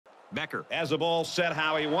Becker. Has the ball set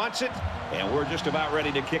how he wants it, and we're just about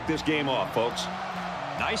ready to kick this game off, folks.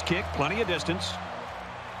 Nice kick, plenty of distance.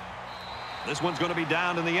 This one's going to be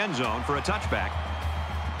down in the end zone for a touchback.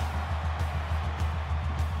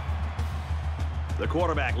 The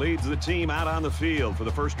quarterback leads the team out on the field for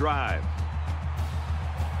the first drive.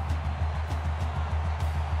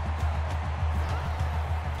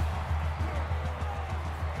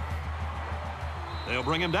 They'll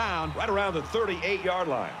bring him down right around the 38-yard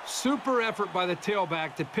line. Super effort by the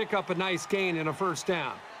tailback to pick up a nice gain and a first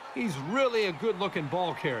down. He's really a good-looking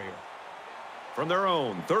ball carrier. From their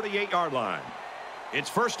own 38-yard line, it's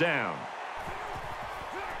first down.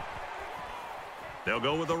 They'll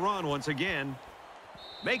go with the run once again.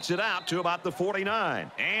 Makes it out to about the 49.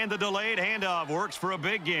 And the delayed handoff works for a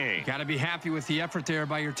big gain. Got to be happy with the effort there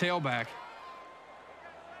by your tailback.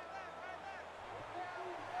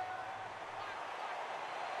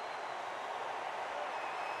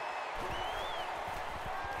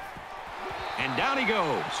 And down he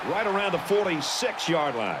goes. Right around the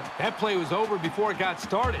 46-yard line. That play was over before it got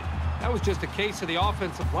started. That was just a case of the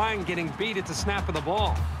offensive line getting beat at the snap of the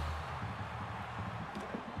ball.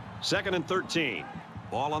 2nd and 13.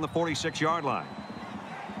 Ball on the 46-yard line.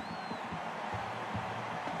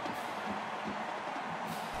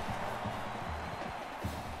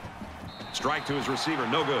 Strike to his receiver,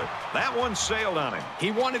 no good. That one sailed on him.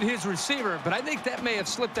 He wanted his receiver, but I think that may have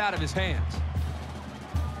slipped out of his hands.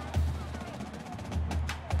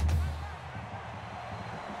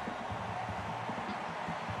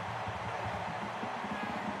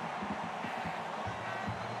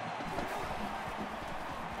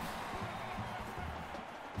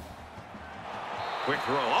 Quick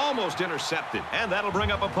throw, almost intercepted, and that'll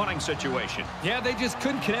bring up a punting situation. Yeah, they just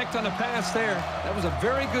couldn't connect on the pass there. That was a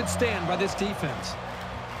very good stand by this defense.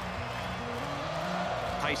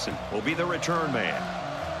 Tyson will be the return man.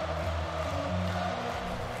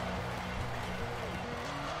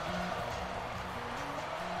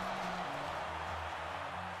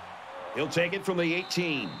 He'll take it from the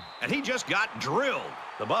 18. And he just got drilled.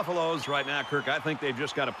 The Buffaloes right now, Kirk, I think they've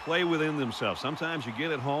just got to play within themselves. Sometimes you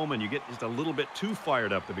get at home and you get just a little bit too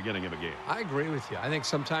fired up at the beginning of a game. I agree with you. I think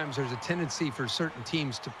sometimes there's a tendency for certain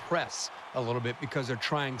teams to press a little bit because they're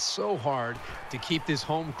trying so hard to keep this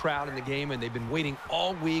home crowd in the game, and they've been waiting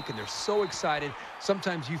all week, and they're so excited.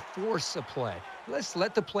 Sometimes you force a play. Let's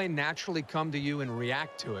let the play naturally come to you and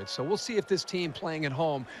react to it. So we'll see if this team playing at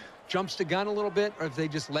home jumps the gun a little bit or if they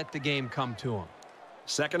just let the game come to them.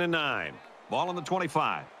 2nd and 9. Ball on the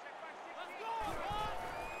 25.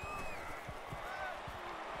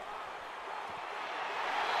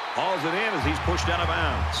 Hauls it in as he's pushed out of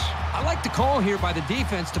bounds. I like the call here by the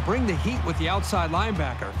defense to bring the heat with the outside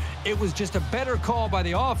linebacker. It was just a better call by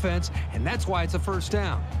the offense, and that's why it's a first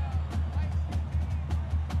down.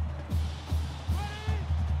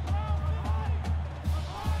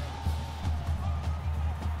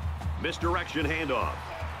 Misdirection handoff.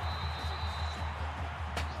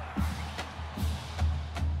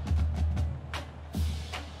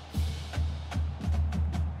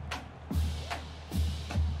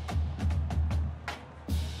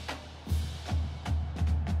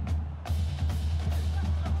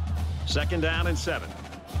 Second down and 7.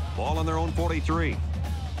 Ball on their own 43.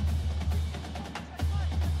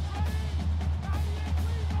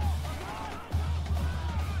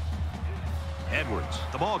 Edwards,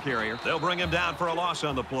 the ball carrier. They'll bring him down for a loss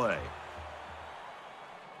on the play.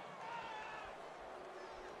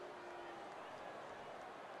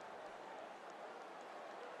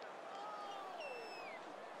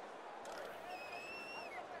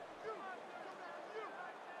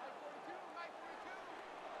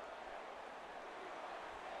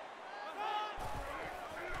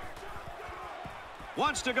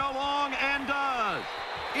 Wants to go long and does.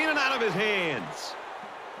 In and out of his hands.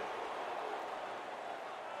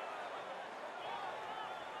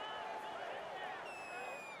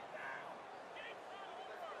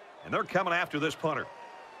 And they're coming after this punter.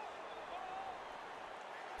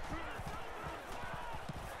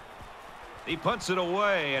 He punts it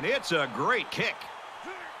away, and it's a great kick.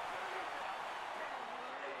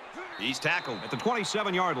 He's tackled at the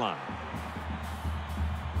 27-yard line.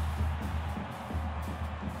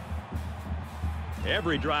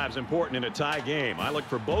 Every drive's important in a tie game. I look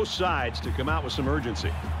for both sides to come out with some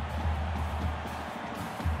urgency.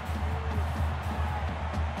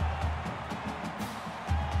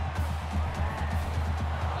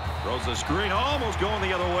 Throws the screen, almost going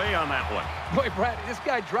the other way on that one. Boy, Brad, this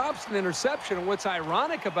guy drops an interception, and what's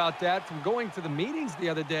ironic about that from going to the meetings the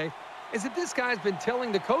other day is that this guy's been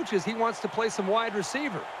telling the coaches he wants to play some wide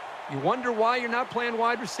receiver. You wonder why you're not playing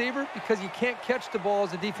wide receiver? Because you can't catch the ball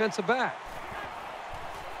as a defensive back.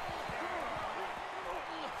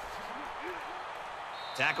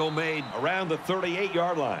 Tackle made around the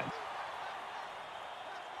 38-yard line.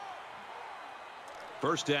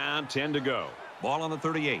 First down, 10 to go. Ball on the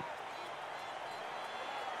 38.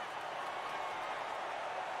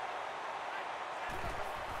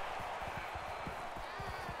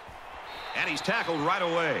 And he's tackled right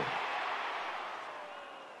away.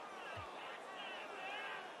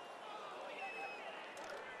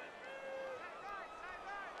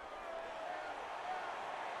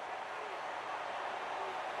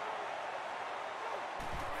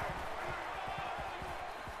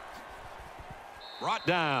 Brought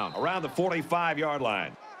down around the 45-yard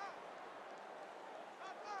line.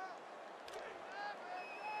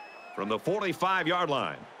 From the 45-yard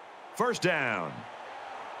line. First down.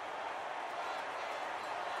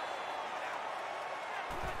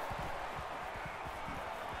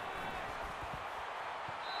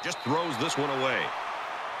 Just throws this one away.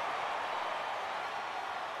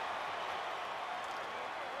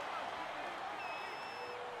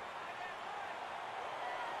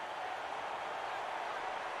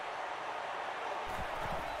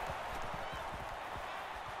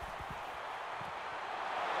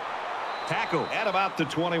 Tackle at about the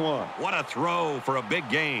 21. What a throw for a big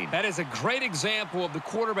gain. That is a great example of the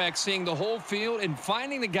quarterback seeing the whole field and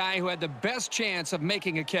finding the guy who had the best chance of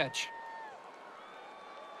making a catch.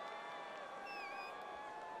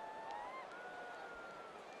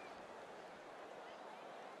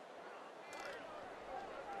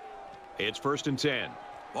 It's first and 10.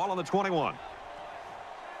 Ball on the 21.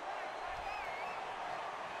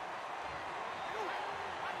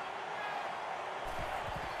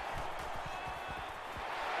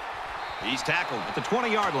 He's tackled at the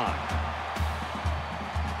 20-yard line.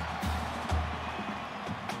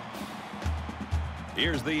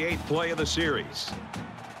 Here's the 8th play of the series.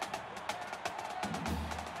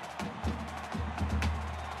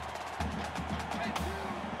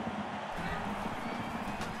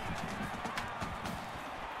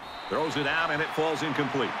 Throws it out, and it falls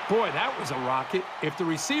incomplete. Boy, that was a rocket. If the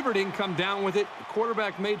receiver didn't come down with it, the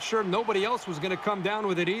quarterback made sure nobody else was going to come down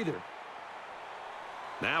with it either.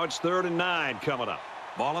 Now it's 3rd and 9 coming up.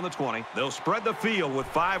 Ball on the 20. They'll spread the field with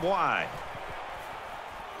 5 wide.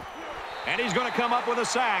 And he's going to come up with a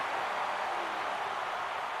sack.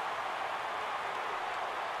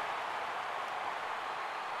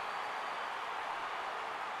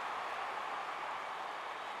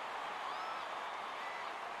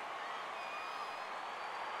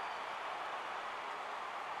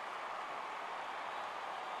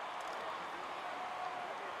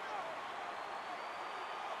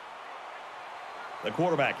 The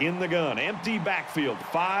quarterback in the gun. Empty backfield.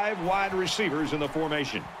 5 wide receivers in the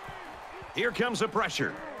formation. Here comes the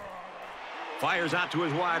pressure. Fires out to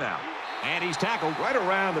his wideout. And he's tackled right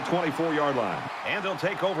around the 24-yard line. And they'll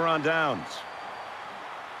take over on downs.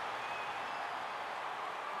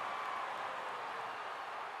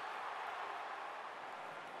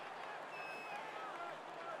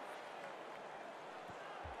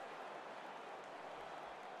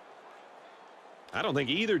 I don't think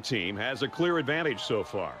either team has a clear advantage so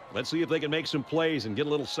far. Let's see if they can make some plays and get a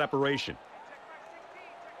little separation.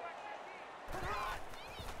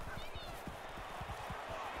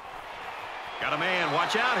 Got a man.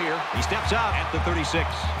 Watch out here. He steps out at the 36.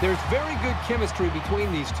 There's very good chemistry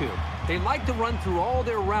between these two. They like to run through all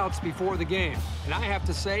their routes before the game. And I have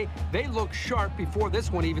to say, they look sharp before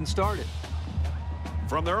this one even started.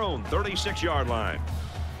 From their own 36-yard line.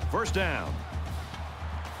 First down.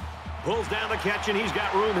 Pulls down the catch, and he's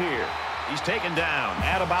got room here. He's taken down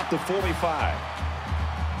at about the 45.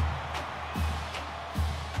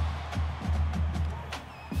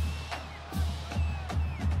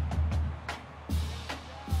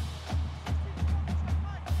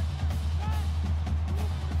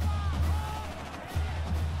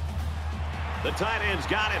 The tight end's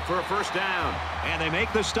got it for a first down. And they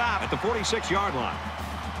make the stop at the 46-yard line.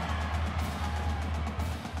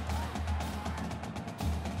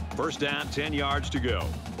 First down, 10 yards to go.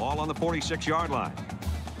 Ball on the 46-yard line.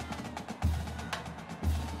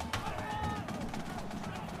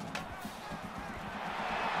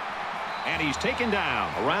 And he's taken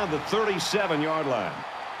down Around the 37-yard line.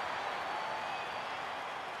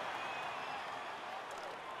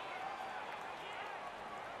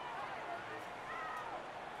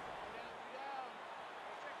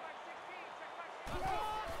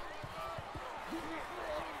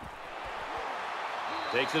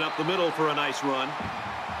 Takes it up the middle for a nice run.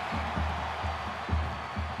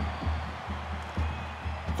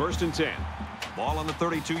 First and 10. Ball on the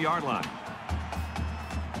 32-yard line.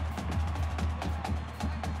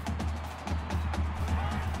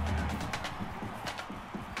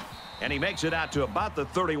 And he makes it out to about the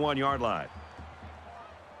 31-yard line.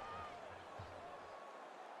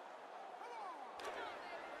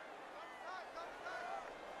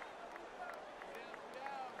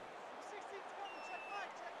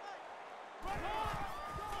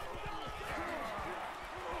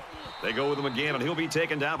 They go with him again, and he'll be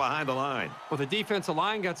taken down behind the line. Well, the defensive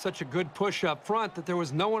line got such a good push up front that there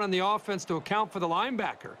was no one on the offense to account for the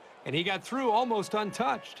linebacker, and he got through almost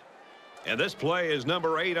untouched. And this play is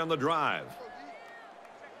number 8 on the drive.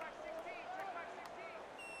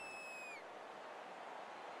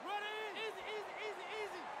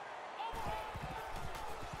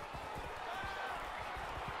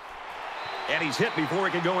 And he's hit before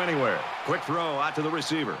he can go anywhere. Quick throw out to the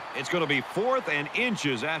receiver. It's going to be 4th and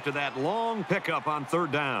inches after that long pickup on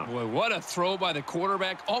 3rd down. Boy, what a throw by the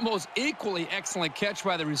quarterback. Almost equally excellent catch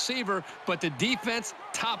by the receiver, but the defense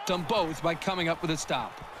topped them both by coming up with a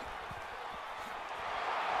stop.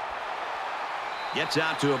 Gets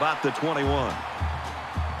out to about the 21.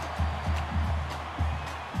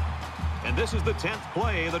 And this is the 10th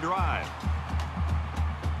play of the drive.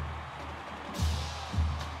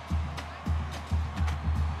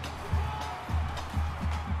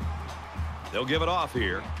 They'll give it off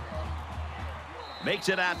here. Makes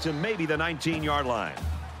it out to maybe the 19-yard line.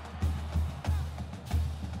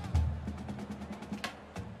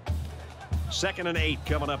 Second and 8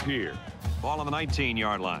 coming up here. Ball on the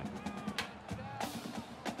 19-yard line.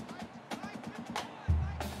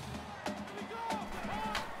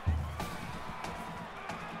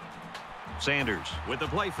 Sanders with the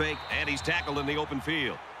play fake, and he's tackled in the open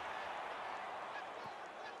field.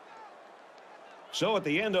 So at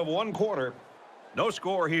the end of 1 quarter, no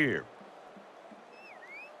score here.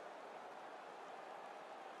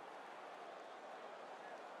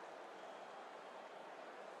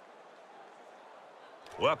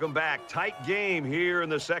 Welcome back. Tight game here in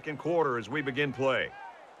the 2nd quarter as we begin play.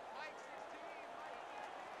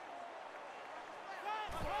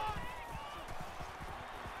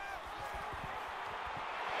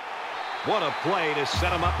 What a play to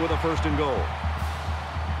set him up with a 1st and goal.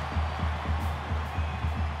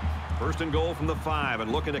 1st and goal from the 5,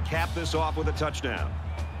 and looking to cap this off with a touchdown.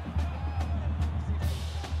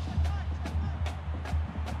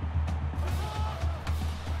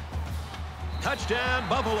 Touchdown,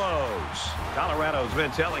 Buffaloes. Colorado's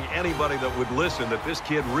been telling anybody that would listen that this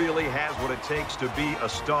kid really has what it takes to be a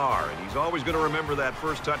star, and he's always going to remember that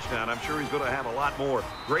first touchdown. I'm sure he's going to have a lot more.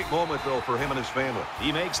 Great moment, though, for him and his family.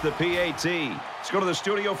 He makes the PAT. Let's go to the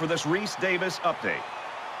studio for this Reese Davis update.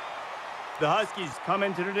 The Huskies come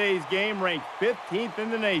into today's game ranked 15th in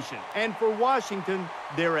the nation. And for Washington,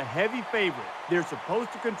 they're a heavy favorite. They're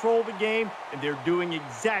supposed to control the game, and they're doing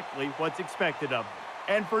exactly what's expected of them.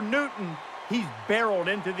 And for Newton, he's barreled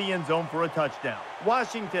into the end zone for a touchdown.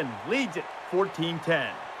 Washington leads it 14-10.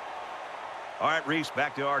 All right, Reese,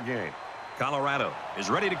 back to our game. Colorado is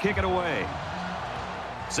ready to kick it away.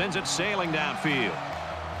 Sends it sailing downfield.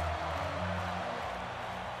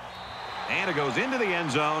 And it goes into the end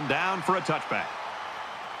zone, down for a touchback.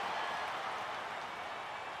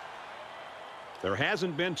 There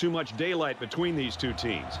hasn't been too much daylight between these two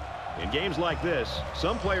teams. In games like this,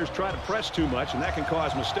 some players try to press too much, and that can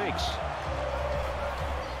cause mistakes.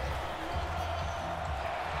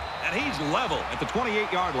 And he's level at the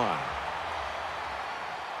 28-yard line.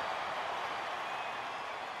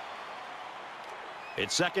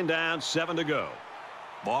 It's 2nd down, 7 to go.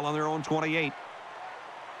 Ball on their own 28.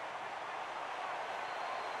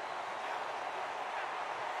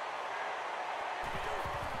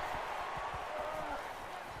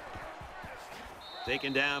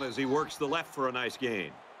 Taken down as he works the left for a nice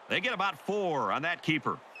gain. They get about 4 on that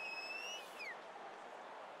keeper.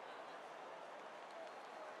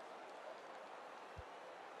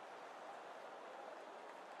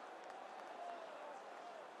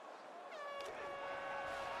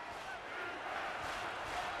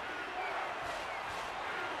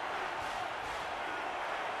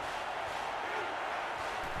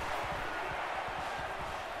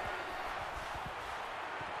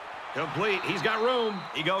 Complete. He's got room.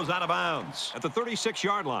 He goes out of bounds at the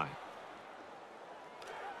 36-yard line.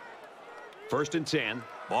 1st and 10.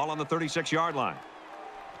 Ball on the 36-yard line.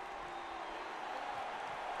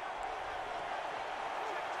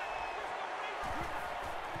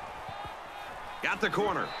 Got the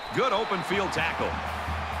corner. Good open field tackle.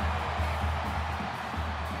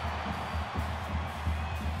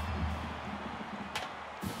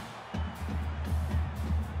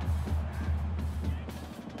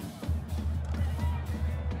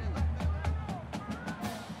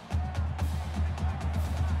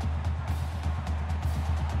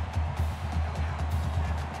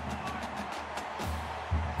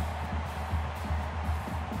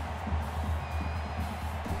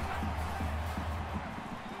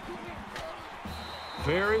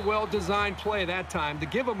 very well-designed play that time to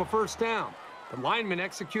give them a first down. The linemen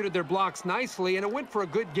executed their blocks nicely, and it went for a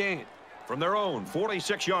good gain. From their own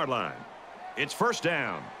 46-yard line, it's first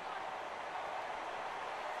down.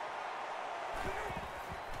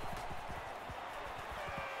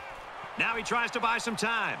 Now he tries to buy some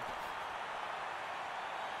time.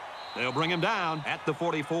 They'll bring him down at the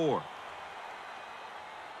 44.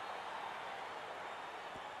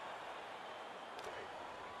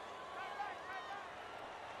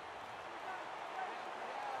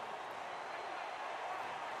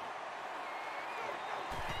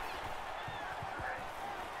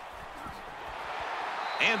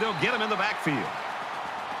 And they'll get him in the backfield.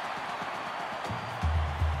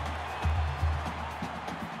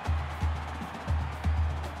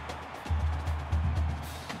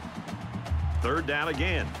 Third down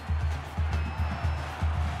again.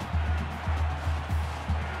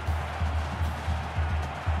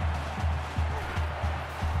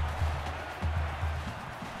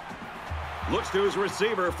 Looks to his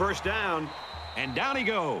receiver, first down. And down he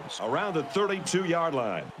goes around the 32-yard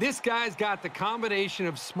line. This guy's got the combination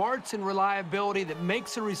of smarts and reliability that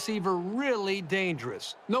makes a receiver really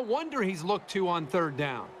dangerous. No wonder he's looked to on third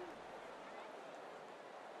down.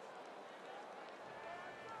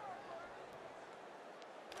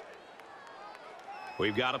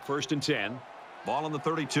 We've got a first and 10. Ball on the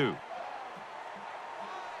 32.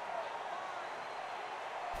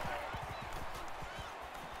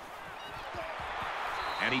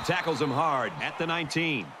 And he tackles him hard at the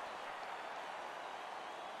 19.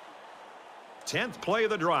 10th play of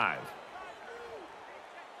the drive.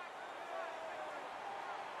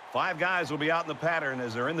 5 guys will be out in the pattern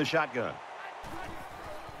as they're in the shotgun.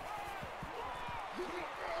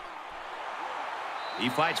 He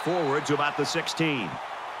fights forward to about the 16.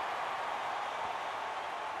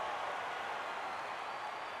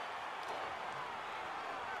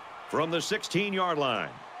 From the 16-yard line,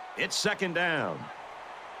 it's second down.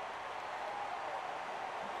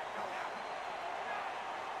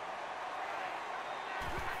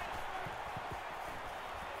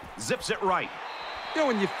 Zips it right. You know,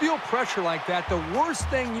 when you feel pressure like that, the worst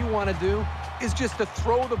thing you want to do is just to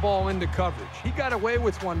throw the ball into coverage. He got away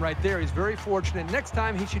with one right there. He's very fortunate. Next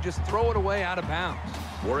time, he should just throw it away out of bounds.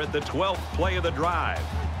 We're at the 12th play of the drive.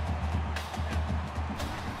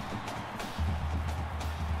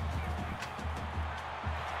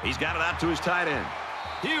 He's got it out to his tight end.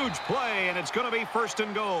 Huge play, and it's going to be first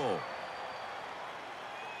and goal.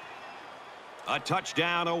 A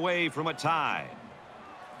touchdown away from a tie.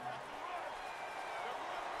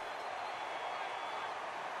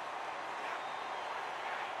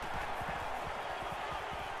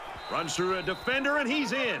 Runs through a defender, and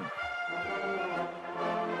he's in.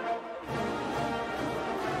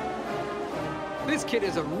 This kid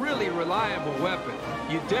is a really reliable weapon.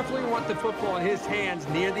 You definitely want the football in his hands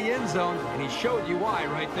near the end zone, and he showed you why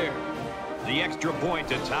right there. The extra point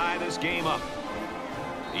to tie this game up.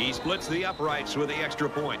 He splits the uprights with the extra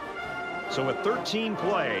point. So a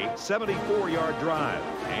 13-play, 74-yard drive,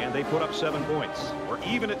 and they put up 7 points. We're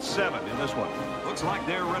even at 7 in this one. Looks like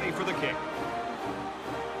they're ready for the kick.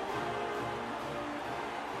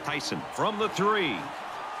 Tyson from the 3.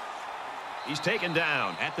 He's taken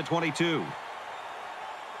down at the 22.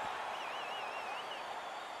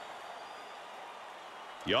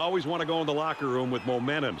 You always want to go in the locker room with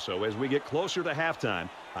momentum, so as we get closer to halftime,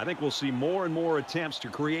 I think we'll see more and more attempts to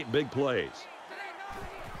create big plays.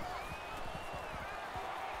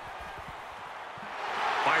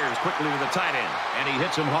 Fires quickly to the tight end, and he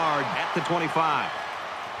hits him hard at the 25.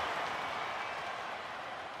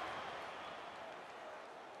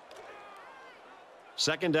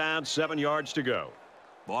 Second down, 7 yards to go.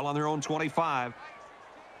 Ball on their own 25.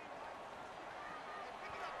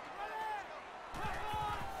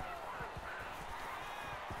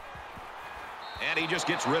 And he just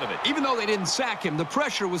gets rid of it. Even though they didn't sack him, the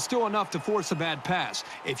pressure was still enough to force a bad pass.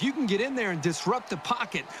 If you can get in there and disrupt the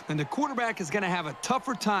pocket, then the quarterback is going to have a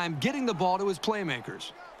tougher time getting the ball to his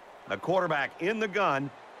playmakers. The quarterback in the gun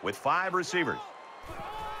with 5 receivers.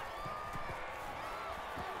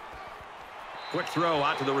 Quick throw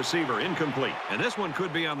out to the receiver, incomplete. And this one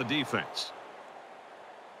could be on the defense.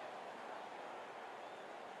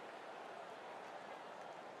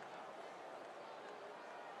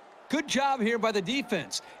 Good job here by the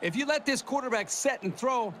defense. If you let this quarterback set and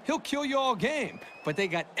throw, he'll kill you all game. But they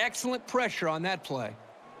got excellent pressure on that play.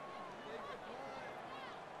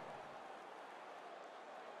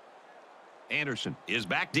 Anderson is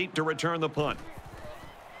back deep to return the punt.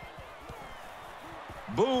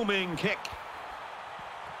 Booming kick.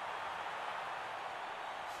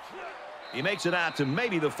 He makes it out to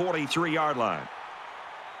maybe the 43-yard line.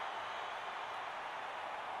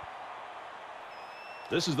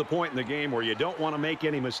 This is the point in the game where you don't want to make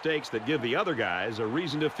any mistakes that give the other guys a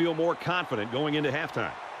reason to feel more confident going into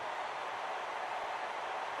halftime.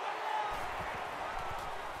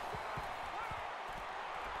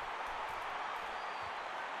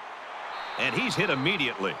 And he's hit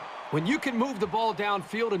immediately. When you can move the ball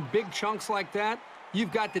downfield in big chunks like that,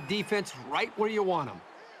 you've got the defense right where you want them.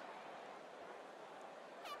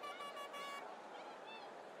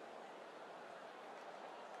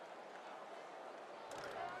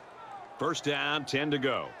 First down, 10 to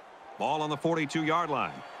go. Ball on the 42-yard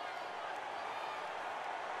line.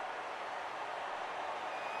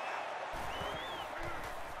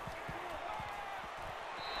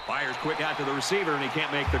 Fires quick out to the receiver, and he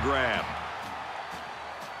can't make the grab.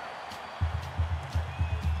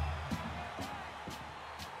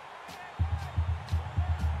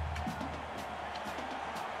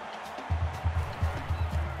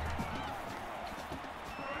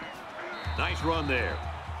 Nice run there.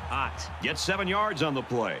 Hot. Gets 7 yards on the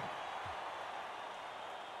play.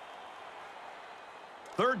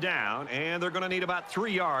 Third down, and they're going to need about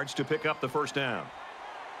 3 yards to pick up the first down.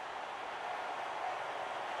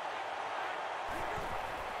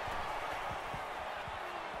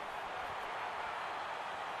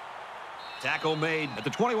 Tackle made at the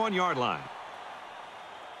 21-yard line.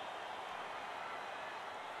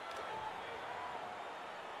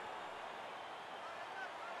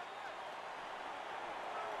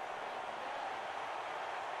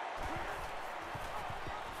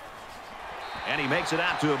 And he makes it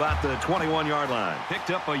out to about the 21-yard line. Picked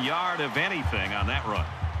up a yard of anything on that run.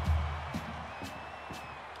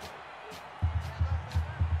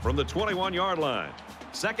 From the 21-yard line,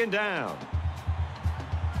 second down.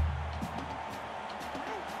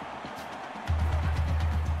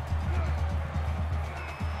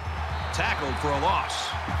 Tackled for a loss.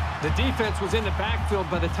 The defense was in the backfield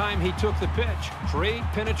by the time he took the pitch. Great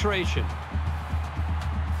penetration.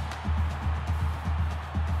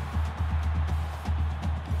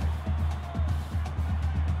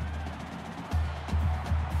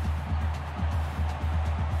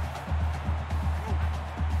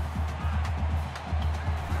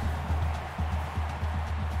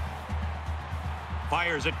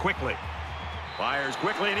 Fires it quickly. Fires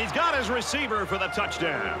quickly, and he's got his receiver for the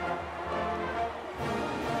touchdown.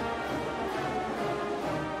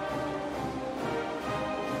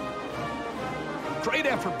 Great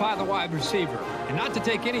effort by the wide receiver. And not to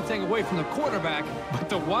take anything away from the quarterback, but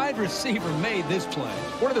the wide receiver made this play.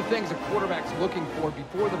 One of the things a quarterback's looking for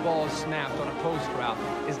before the ball is snapped on a post route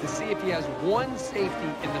is to see if he has one safety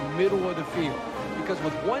in the middle of the field. Because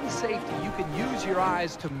with one safety, you can use your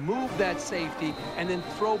eyes to move that safety and then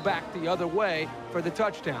throw back the other way for the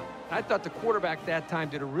touchdown. I thought the quarterback that time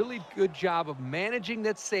did a really good job of managing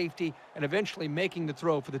that safety and eventually making the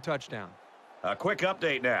throw for the touchdown. A quick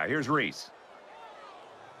update now. Here's Reese.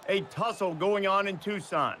 A tussle going on in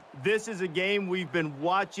Tucson. This is a game we've been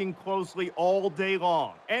watching closely all day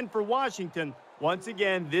long. And for Washington, once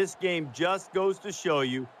again, this game just goes to show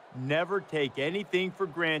you never take anything for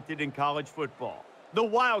granted in college football. The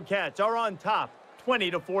Wildcats are on top,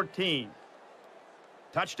 20-14.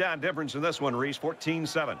 Touchdown difference in this one, Reese,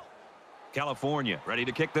 14-7. California ready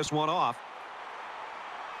to kick this one off.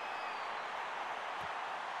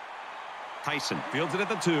 Tyson fields it at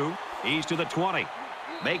the 2. He's to the 20.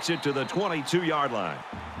 Makes it to the 22-yard line.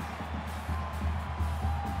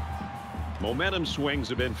 Momentum swings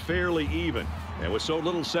have been fairly even. And with so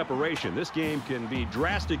little separation, this game can be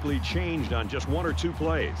drastically changed on just 1 or 2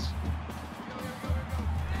 plays.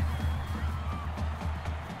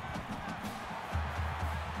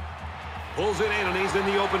 Pulls it in, and he's in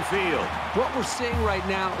the open field. What we're seeing right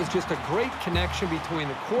now is just a great connection between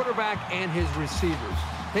the quarterback and his receivers.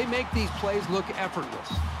 They make these plays look effortless.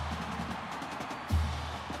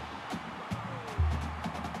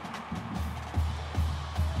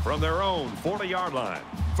 From their own 40-yard line,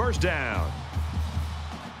 first down.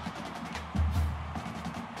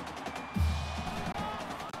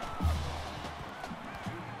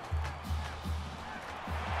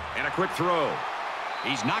 And a quick throw.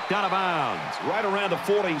 He's knocked out of bounds right around the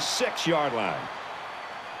 46-yard line.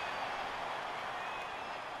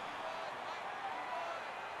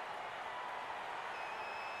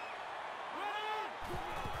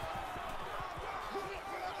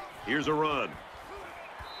 Here's a run.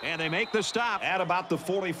 And they make the stop at about the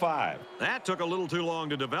 45. That took a little too long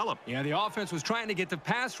to develop. Yeah, the offense was trying to get the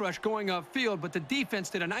pass rush going upfield, but the defense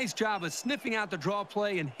did a nice job of sniffing out the draw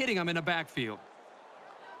play and hitting them in the backfield.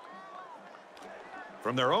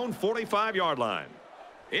 From their own 45-yard line,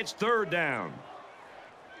 it's third down.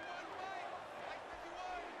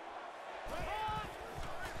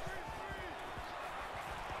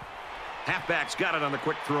 Halfback's got it on the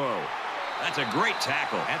quick throw. That's a great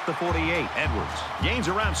tackle at the 48. Edwards gains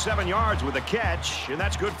around 7 yards with a catch, and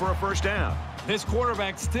that's good for a first down. This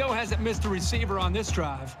quarterback still hasn't missed a receiver on this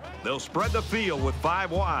drive. They'll spread the field with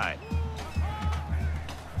 5 wide.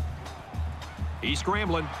 He's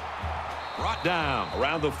scrambling. Brought down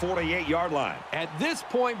around the 48-yard line. At this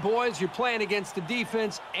point, boys, you're playing against the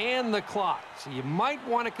defense and the clock, so you might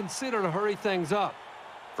want to consider to hurry things up.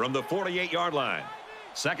 From the 48-yard line,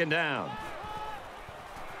 second down.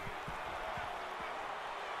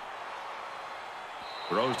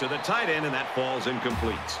 Throws to the tight end, and that falls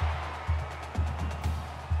incomplete.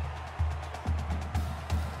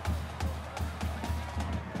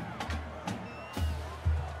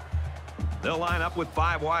 They'll line up with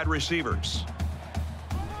 5 wide receivers.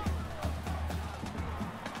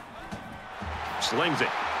 Slings it.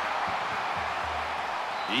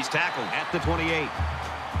 He's tackled at the 28.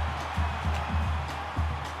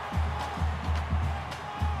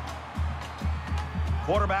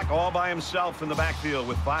 Quarterback all by himself in the backfield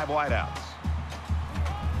with 5 wideouts.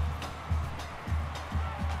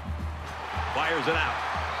 Fires it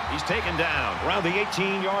out. He's taken down around the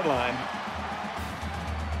 18-yard line.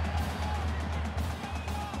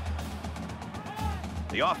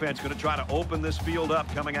 The offense going to try to open this field up,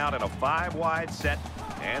 coming out in a 5-wide set,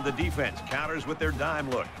 and the defense counters with their dime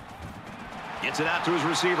look. Gets it out to his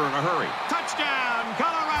receiver in a hurry. Touchdown,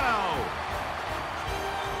 Colorado!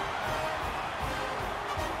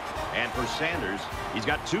 And for Sanders, he's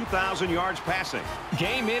got 2,000 yards passing.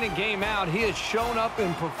 Game in and game out, he has shown up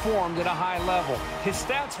and performed at a high level. His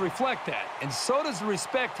stats reflect that, and so does the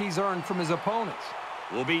respect he's earned from his opponents.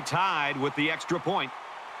 Will be tied with the extra point.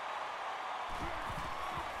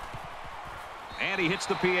 And he hits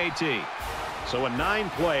the PAT. So a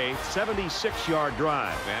 9-play, 76-yard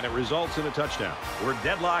drive, and it results in a touchdown. We're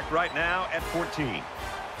deadlocked right now at 14.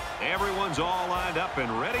 Everyone's all lined up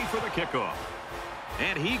and ready for the kickoff.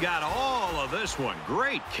 And he got all of this one.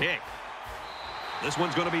 Great kick. This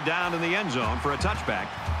one's going to be down in the end zone for a touchback.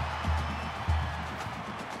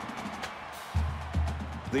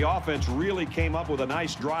 The offense really came up with a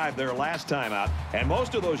nice drive there last time out, and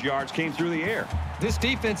most of those yards came through the air. This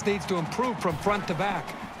defense needs to improve from front to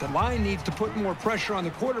back. The line needs to put more pressure on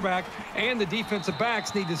the quarterback, and the defensive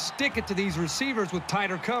backs need to stick it to these receivers with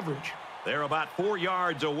tighter coverage. They're about 4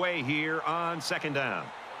 yards away here on second down.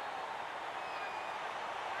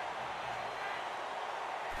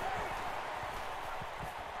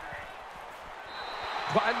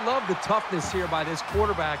 But I love the toughness here by this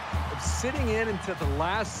quarterback of sitting in until the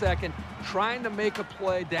last second, trying to make a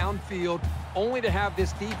play downfield, only to have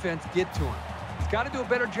this defense get to him. He's got to do a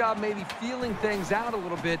better job maybe feeling things out a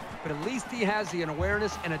little bit, but at least he has the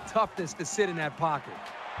awareness and a toughness to sit in that pocket.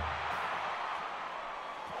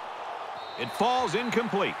 It falls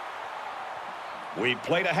incomplete. We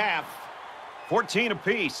played a half, 14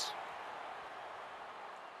 apiece.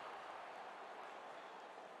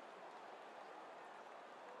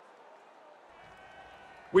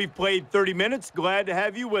 We've played 30 minutes. Glad to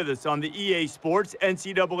have you with us on the EA Sports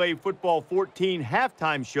NCAA Football 14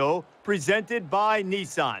 halftime show presented by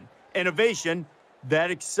Nissan. Innovation that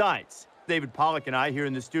excites. David Pollack and I here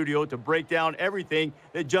in the studio to break down everything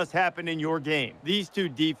that just happened in your game. These two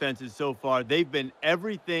defenses so far, they've been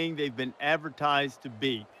everything they've been advertised to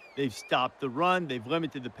be. They've stopped the run. They've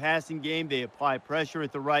limited the passing game. They apply pressure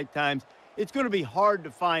at the right times. It's going to be hard to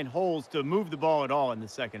find holes to move the ball at all in the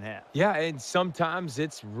second half. Yeah, and sometimes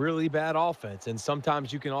it's really bad offense, and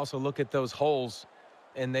sometimes you can also look at those holes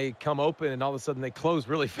and they come open and all of a sudden they close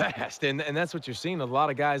really fast, and that's what you're seeing. A lot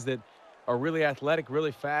of guys that are really athletic,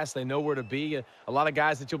 really fast, they know where to be. A lot of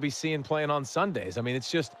guys that you'll be seeing playing on Sundays. I mean, it's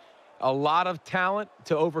just a lot of talent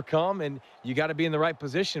to overcome, and you got to be in the right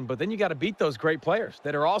position, but then you got to beat those great players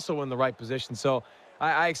that are also in the right position. So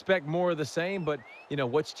I expect more of the same, but, you know,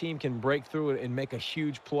 which team can break through it and make a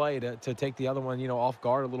huge play to take the other one, you know, off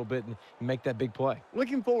guard a little bit and make that big play.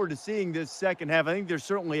 Looking forward to seeing this second half. I think there's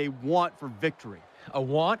certainly a want for victory. A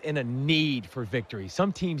want and a need for victory.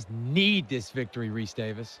 Some teams need this victory, Reese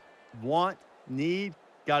Davis. Want, need,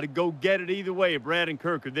 got to go get it either way. Brad and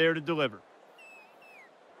Kirk are there to deliver.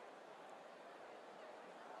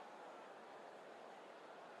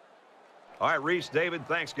 All right, Reese, David,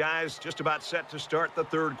 thanks, guys. Just about set to start the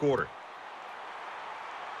third quarter.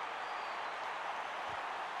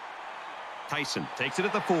 Tyson takes it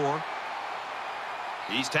at the 4.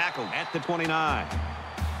 He's tackled at the 29.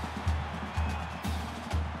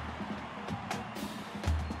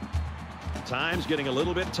 Time's getting a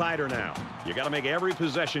little bit tighter now. You got to make every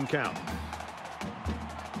possession count.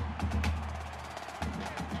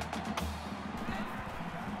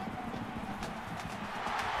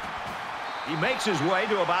 He makes his way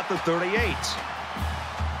to about the 38.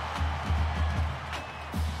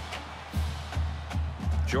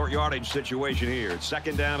 Short yardage situation here. It's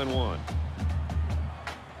 2nd down and 1.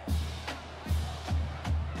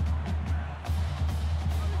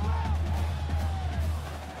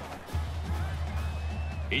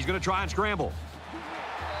 He's going to try and scramble.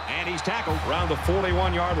 And he's tackled around the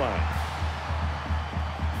 41-yard line.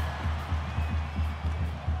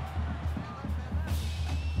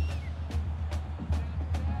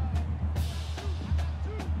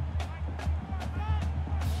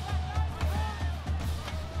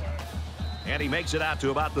 And he makes it out to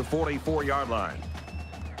about the 44-yard line.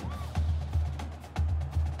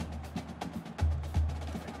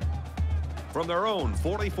 From their own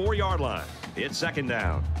 44-yard line, it's 2nd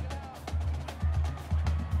down.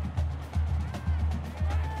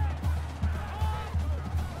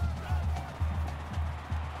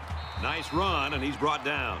 Nice run, and he's brought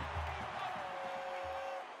down.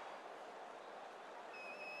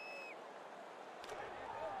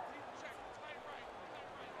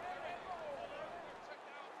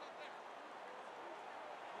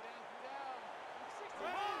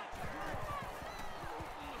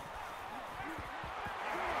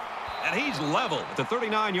 And he's level at the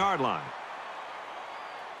 39-yard line.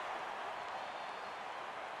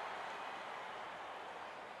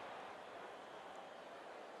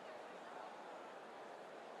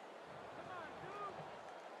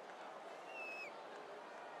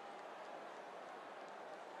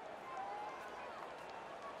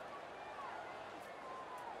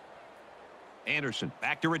 Anderson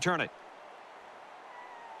back to return it.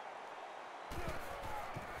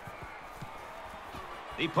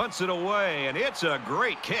 He punts it away, and it's a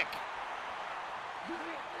great kick.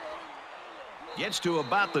 Gets to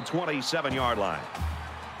about the 27-yard line.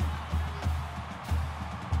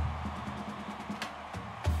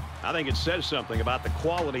 I think it says something about the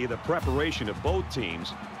quality of the preparation of both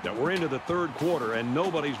teams that we're into the 3rd quarter and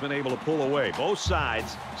nobody's been able to pull away. Both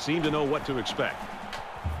sides seem to know what to expect.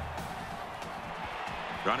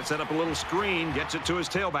 Trying to set up a little screen, gets it to his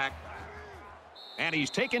tailback. And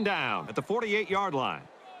he's taken down at the 48-yard line.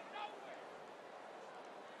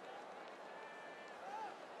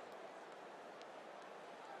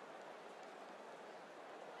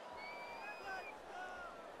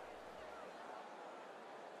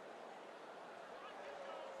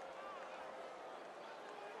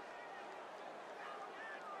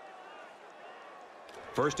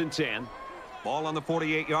 First and 10. Ball on the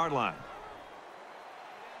 48-yard line.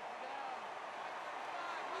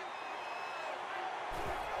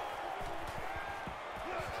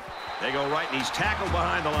 They go right, and he's tackled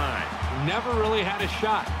behind the line. Never really had a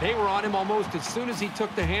shot. They were on him almost as soon as he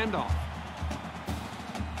took the handoff.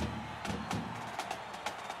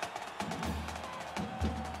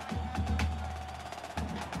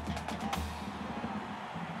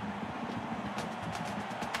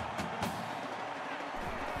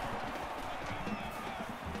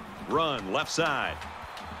 Run left side.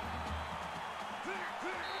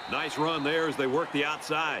 Nice run there as they work the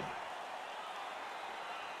outside.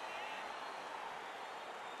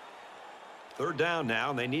 3rd down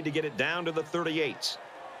now, and they need to get it down to the 38.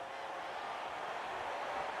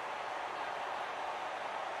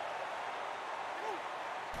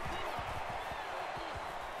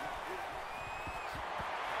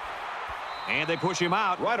 And they push him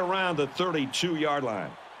out right around the 32-yard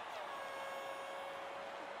line.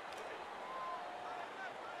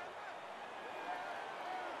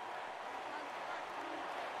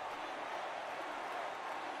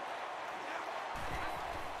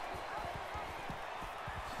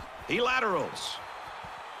 He laterals.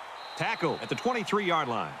 Tackle at the 23-yard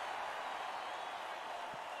line.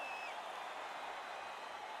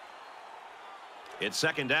 It's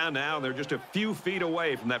 2nd down now, and they're just a few feet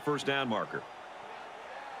away from that 1st down marker.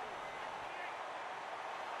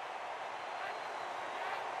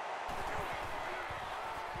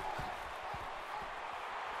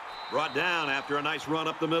 Brought down after a nice run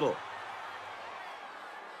up the middle.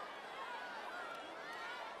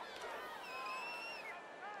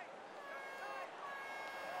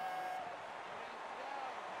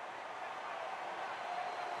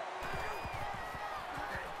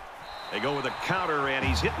 They go with a counter, and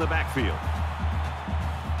he's hitting the backfield.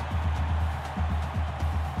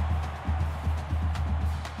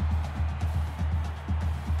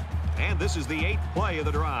 And this is the 8th play of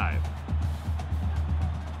the drive.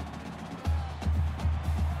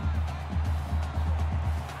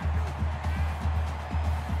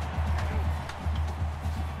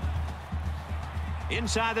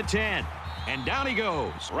 Inside the 10, and down he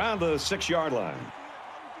goes around the 6-yard line.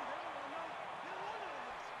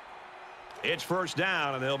 It's first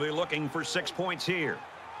down, and they'll be looking for 6 points here.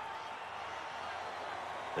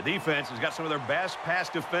 The defense has got some of their best pass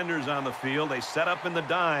defenders on the field. They set up in the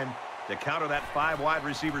dime to counter that 5 wide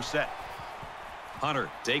receiver set. Hunter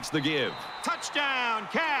takes the give. Touchdown,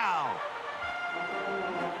 Cal!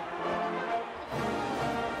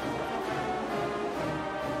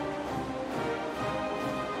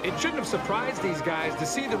 It shouldn't have surprised these guys to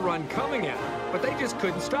see the run coming at them, but they just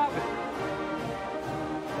couldn't stop it.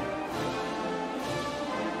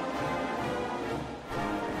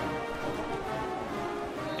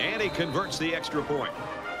 And he converts the extra point.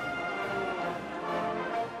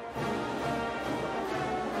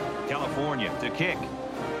 California to kick.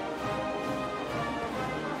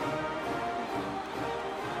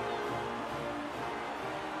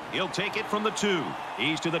 He'll take it from the 2.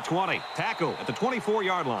 He's to the 20. Tackle at the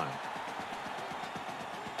 24-yard line.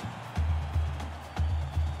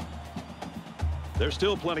 There's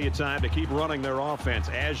still plenty of time to keep running their offense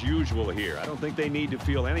as usual here. I don't think they need to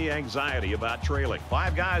feel any anxiety about trailing.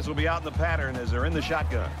 5 guys will be out in the pattern as they're in the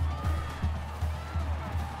shotgun.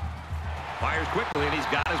 Fires quickly, and he's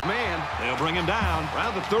got his man. They'll bring him down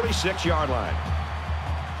around the 36-yard line.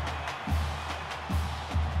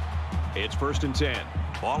 It's first and 10.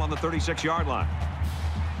 Ball on the 36-yard line.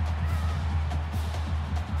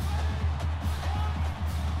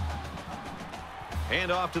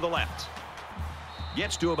 Hand off to the left.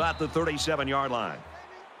 Gets to about the 37-yard line.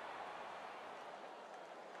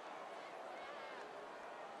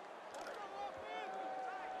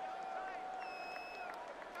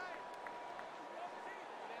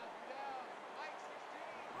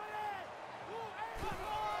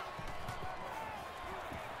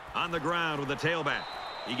 On the ground with the tailback.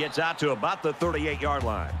 He gets out to about the 38-yard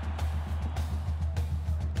line.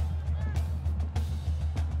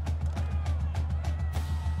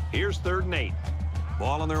 Here's 3rd and 8.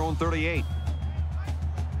 Ball on their own 38.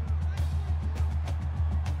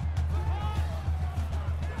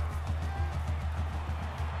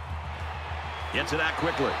 Gets it out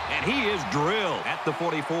quickly, and he is drilled at the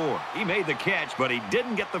 44. He made the catch, but he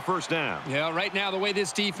didn't get the first down. Yeah, right now, the way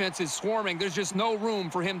this defense is swarming, there's just no room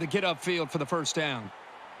for him to get upfield for the first down.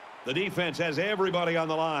 The defense has everybody on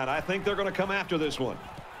the line. I think they're going to come after this one.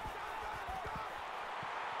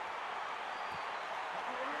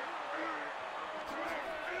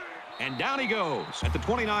 And down he goes at the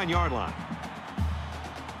 29-yard line.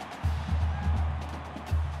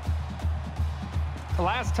 The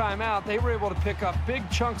last time out, they were able to pick up big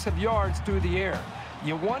chunks of yards through the air.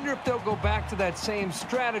 You wonder if they'll go back to that same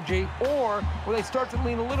strategy, or will they start to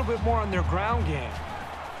lean a little bit more on their ground game?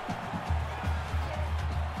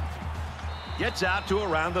 Gets out to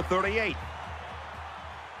around the 38.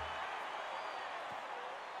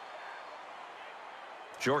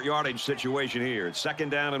 Short yardage situation here. It's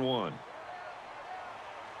 2nd down and 1.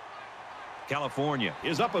 California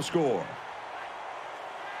is up a score.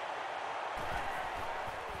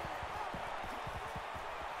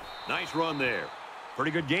 Nice run there.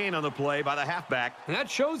 Pretty good gain on the play by the halfback. And that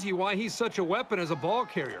shows you why he's such a weapon as a ball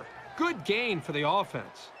carrier. Good gain for the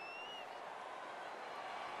offense.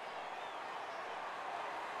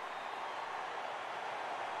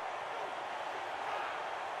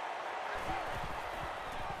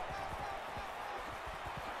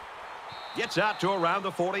 Gets out to around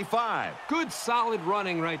the 45. Good solid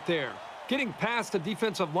running right there. Getting past the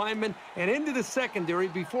defensive lineman and into the secondary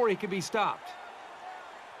before he could be stopped.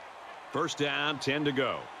 First down, 10 to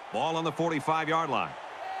go. Ball on the 45-yard line.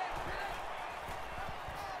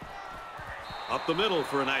 Up the middle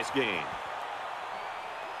for a nice gain.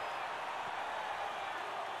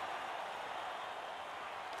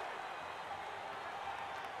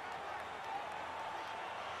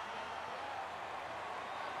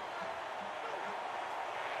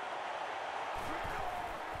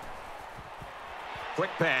 Quick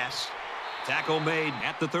pass. Tackle made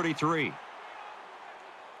at the 33.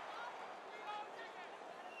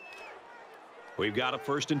 We've got a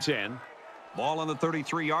first and 10. Ball on the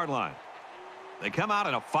 33-yard line. They come out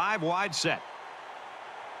in a 5-wide set.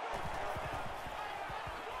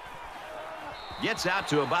 Gets out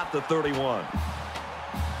to about the 31.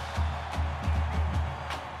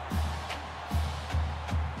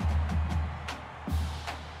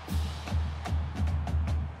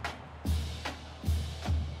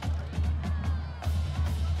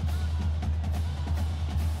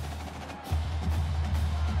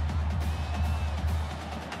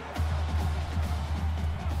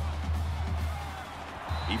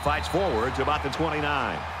 He fights forward to about the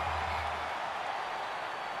 29.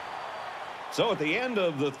 So at the end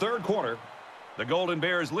of the 3rd quarter, the Golden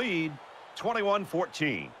Bears lead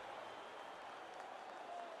 21-14.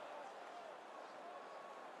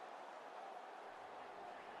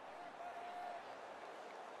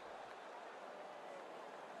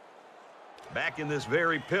 back in this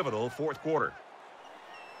very pivotal fourth quarter.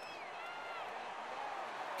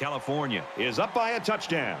 California is up by a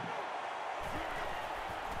touchdown.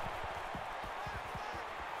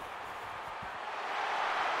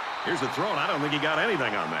 Here's the throw, and I don't think he got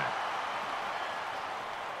anything on that.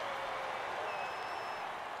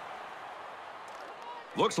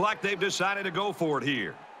 Looks like they've decided to go for it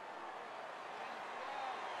here.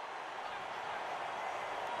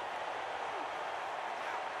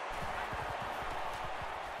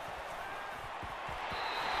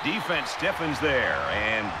 Defense stiffens there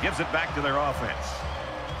and gives it back to their offense.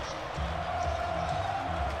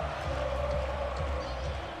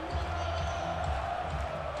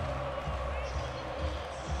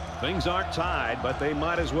 Things aren't tied, but they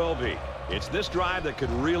might as well be. It's this drive that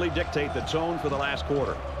could really dictate the tone for the last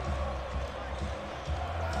quarter.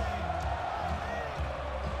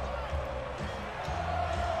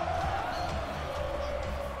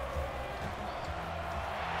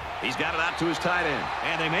 He's got it out to his tight end,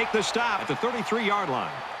 and they make the stop at the 33-yard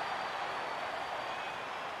line.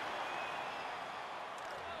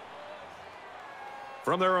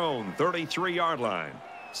 From their own 33-yard line,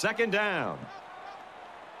 second down.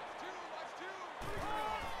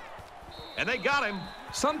 And they got him.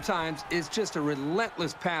 Sometimes it's just a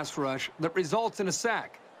relentless pass rush that results in a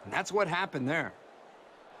sack. And that's what happened there.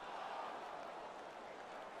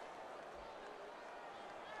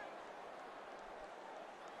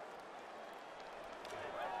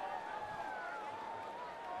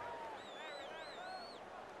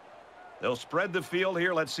 They'll spread the field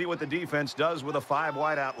here. Let's see what the defense does with a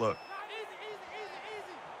 5-wide outlook.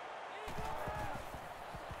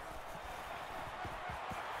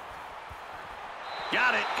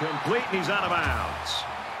 Got it. Complete, and he's out of bounds.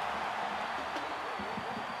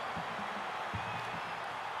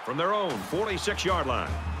 From their own 46-yard line.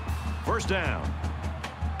 First down.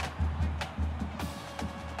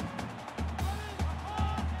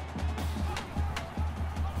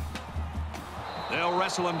 They'll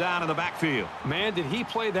wrestle him down in the backfield. Man, did he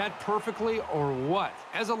play that perfectly or what?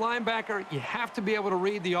 As a linebacker, you have to be able to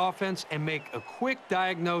read the offense and make a quick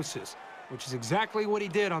diagnosis, which is exactly what he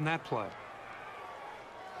did on that play.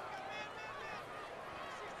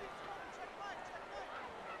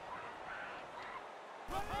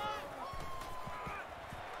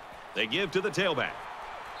 They give to the tailback.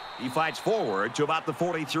 He fights forward to about the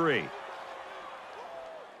 43.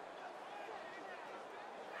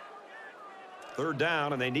 Third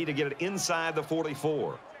down, and they need to get it inside the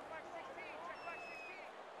 44.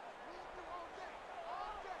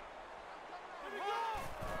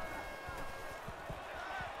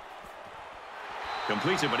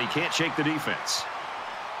 Completes it, but he can't shake the defense.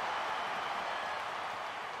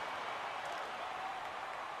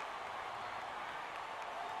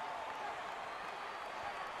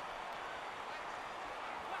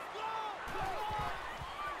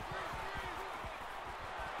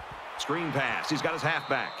 Screen pass. He's got his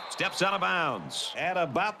halfback. Steps out of bounds at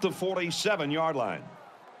about the 47-yard line.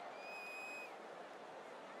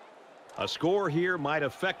 A score here might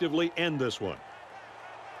effectively end this one.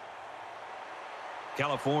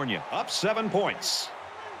 California up 7 points.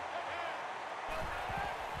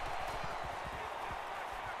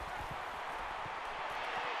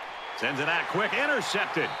 Sends it out quick.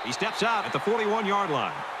 Intercepted. He steps out at the 41-yard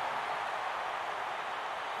line.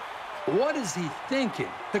 What is he thinking?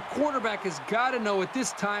 The quarterback has got to know at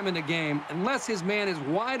this time in the game, unless his man is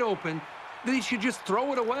wide open, that he should just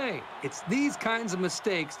throw it away. It's these kinds of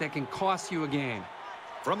mistakes that can cost you a game.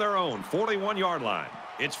 From their own 41-yard line,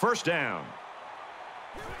 it's first down.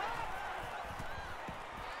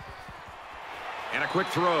 And a quick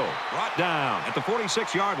throw. Brought down at the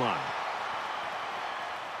 46-yard line.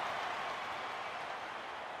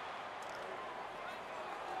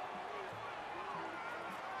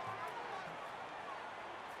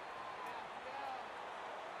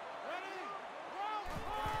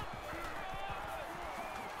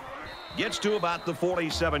 Gets to about the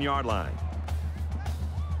 47-yard line.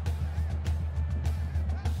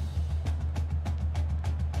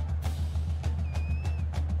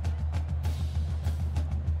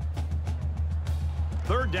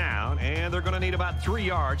 Third down, and they're going to need about 3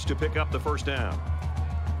 yards to pick up the first down.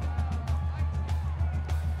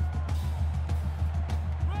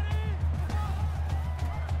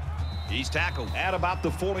 He's tackled at about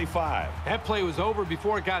the 45. That play was over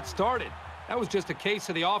before it got started. That was just a case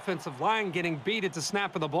of the offensive line getting beat at the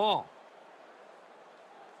snap of the ball.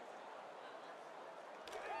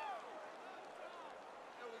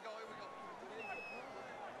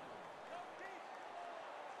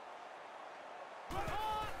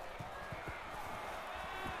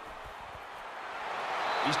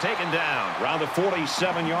 He's taken down around the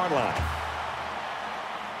 47-yard line.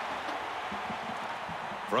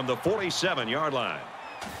 From the 47-yard line.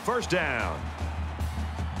 First down.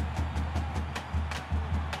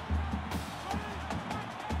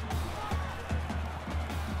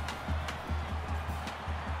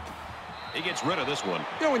 He gets rid of this one.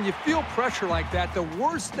 You know, when you feel pressure like that, the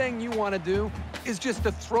worst thing you want to do is just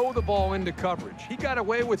to throw the ball into coverage. He got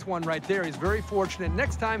away with one right there. He's very fortunate.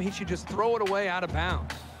 Next time, he should just throw it away out of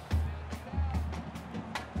bounds.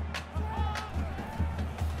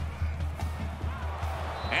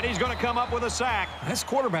 And he's going to come up with a sack. This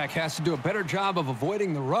quarterback has to do a better job of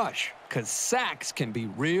avoiding the rush, because sacks can be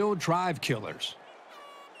real drive killers.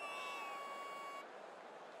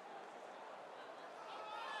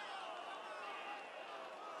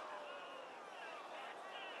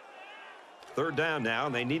 Third down now,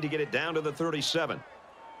 and they need to get it down to the 37.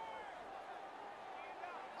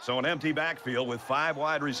 So an empty backfield with 5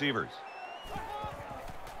 wide receivers.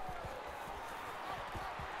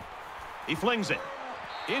 He flings it.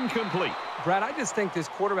 Incomplete. Brad, I just think this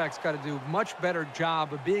quarterback's got to do a much better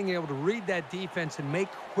job of being able to read that defense and make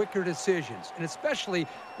quicker decisions. And especially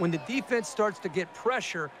when the defense starts to get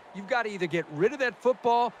pressure, you've got to either get rid of that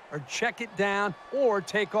football or check it down or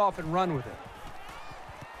take off and run with it.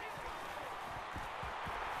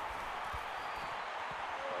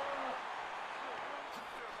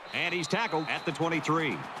 And he's tackled at the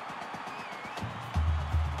 23.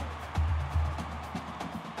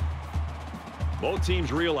 Both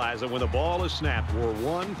teams realize that when the ball is snapped, we're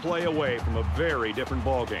one play away from a very different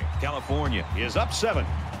ball game. California is up 7.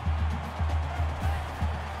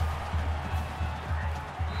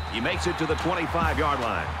 He makes it to the 25-yard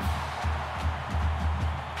line.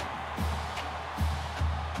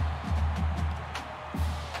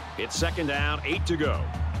 It's second down, 8 to go.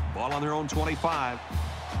 Ball on their own 25.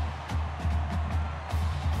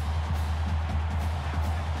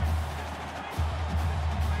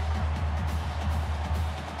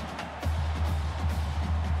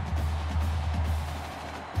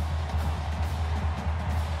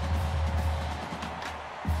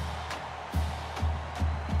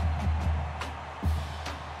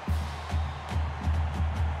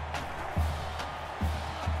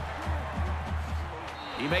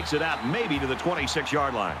 He makes it out maybe to the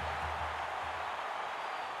 26-yard line.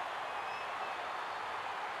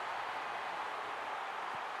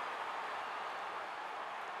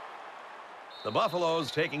 The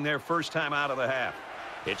Buffaloes taking their first time out of the half.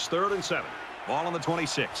 It's 3rd and 7. Ball on the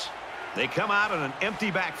 26. They come out in an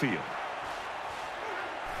empty backfield.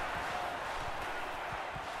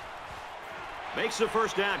 Makes the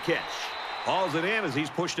first down catch. Hauls it in as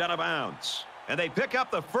he's pushed out of bounds. And they pick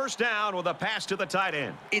up the first down with a pass to the tight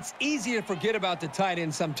end. It's easy to forget about the tight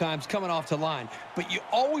end sometimes coming off the line, but you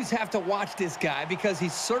always have to watch this guy because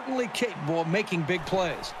he's certainly capable of making big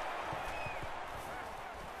plays.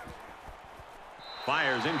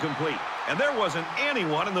 Fires incomplete. And there wasn't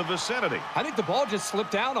anyone in the vicinity. I think the ball just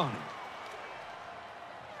slipped out on him.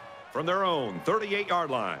 From their own 38-yard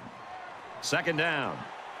line. Second down.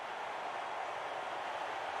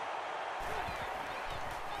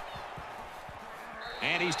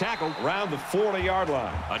 And he's tackled around the 40-yard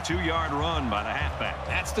line. A 2-yard run by the halfback.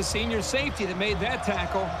 That's the senior safety that made that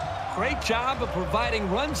tackle. Great job of providing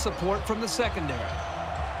run support from the secondary.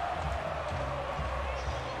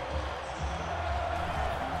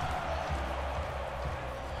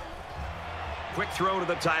 Quick throw to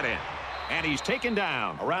the tight end. And he's taken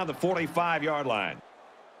down around the 45-yard line.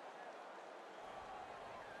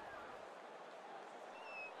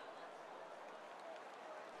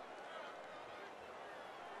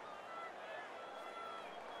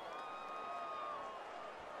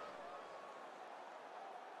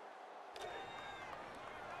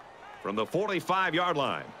 From the 45-yard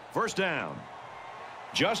line, first down.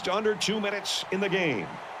 Just under 2 minutes in the game.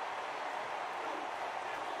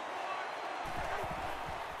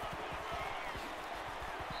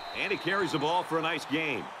 And he carries the ball for a nice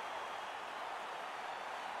gain.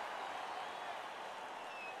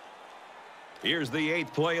 Here's the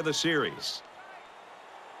 8th play of the series.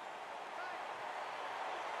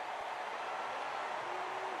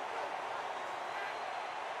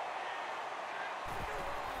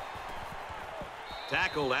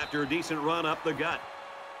 Tackled after a decent run up the gut.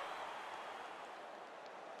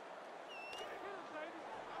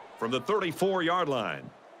 From the 34-yard line,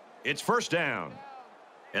 it's first down.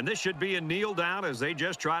 And this should be a kneel down as they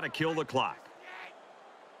just try to kill the clock.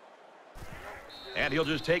 And he'll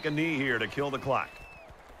just take a knee here to kill the clock.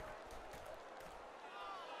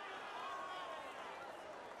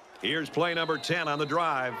 Here's play number 10 on the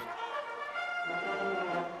drive.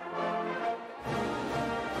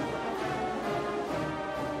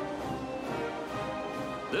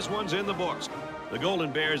 This one's in the books. The Golden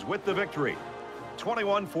Bears with the victory,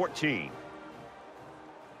 21-14.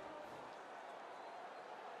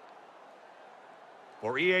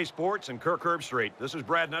 For EA Sports and Kirk Herbstreit, this is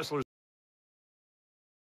Brad Nessler.